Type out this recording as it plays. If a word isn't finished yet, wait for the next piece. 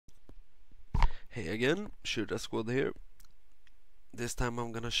Hey again, Shooter Squad here. This time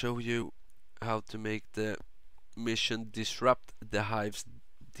I'm gonna show you how to make the mission Disrupt the Hives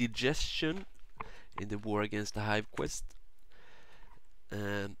Digestion in the War Against the Hive Quest.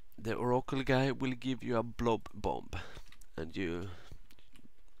 And the Oracle guy will give you a blob bomb, and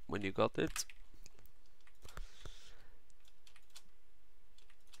when you got it,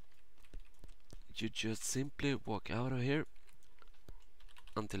 you just simply walk out of here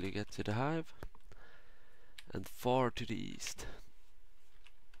until you get to the hive and far to the east.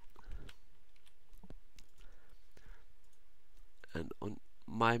 And on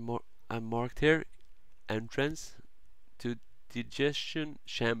my I'm marked here entrance to digestion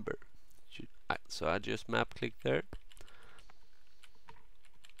chamber. So I just map click there.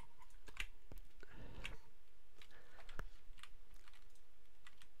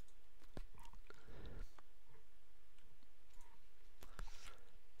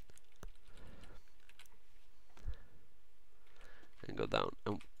 And go down,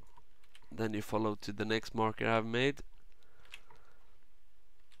 and then you follow to the next marker I've made.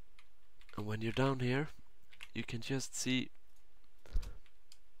 And when you're down here, you can just see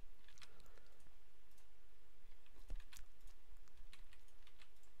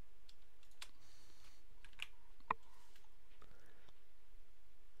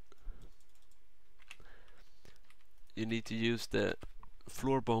you need to use the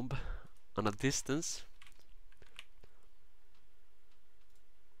floor bomb on a distance.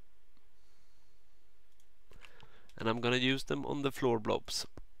 And I'm gonna use them on the floor blobs,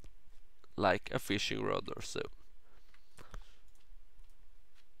 like a fishing rod or so.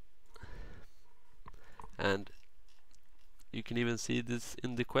 And you can even see this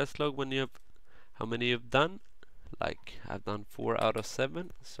in the quest log when you have how many you've done. Like I've done 4 out of 7,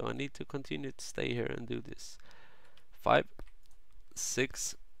 so I need to continue to stay here and do this. 5,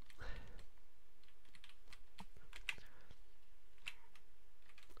 6,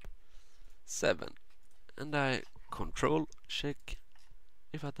 7, and I control check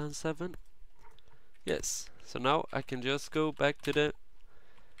if I've done 7. Yes, so now I can just go back to the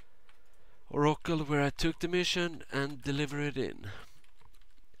Oracle where I took the mission and deliver it in.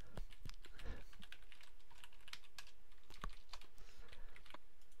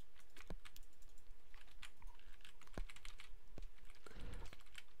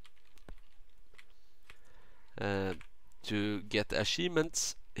 To get the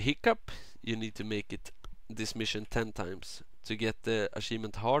achievements Hiccup, you need to make it this mission 10 times. To get the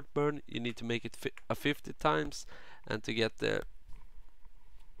achievement Heartburn, you need to make it 50 times, and to get the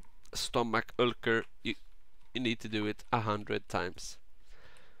Stomach Ulcer, you need to do it 100 times.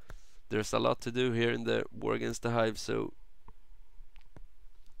 There's a lot to do here in the War Against the Hive, so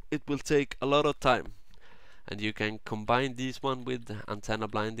it will take a lot of time. And you can combine these one with antenna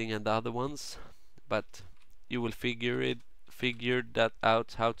blinding and the other ones, but you will figure that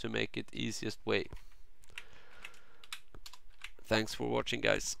out how to make it easiest way. Thanks for watching,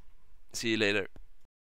 guys. See you later.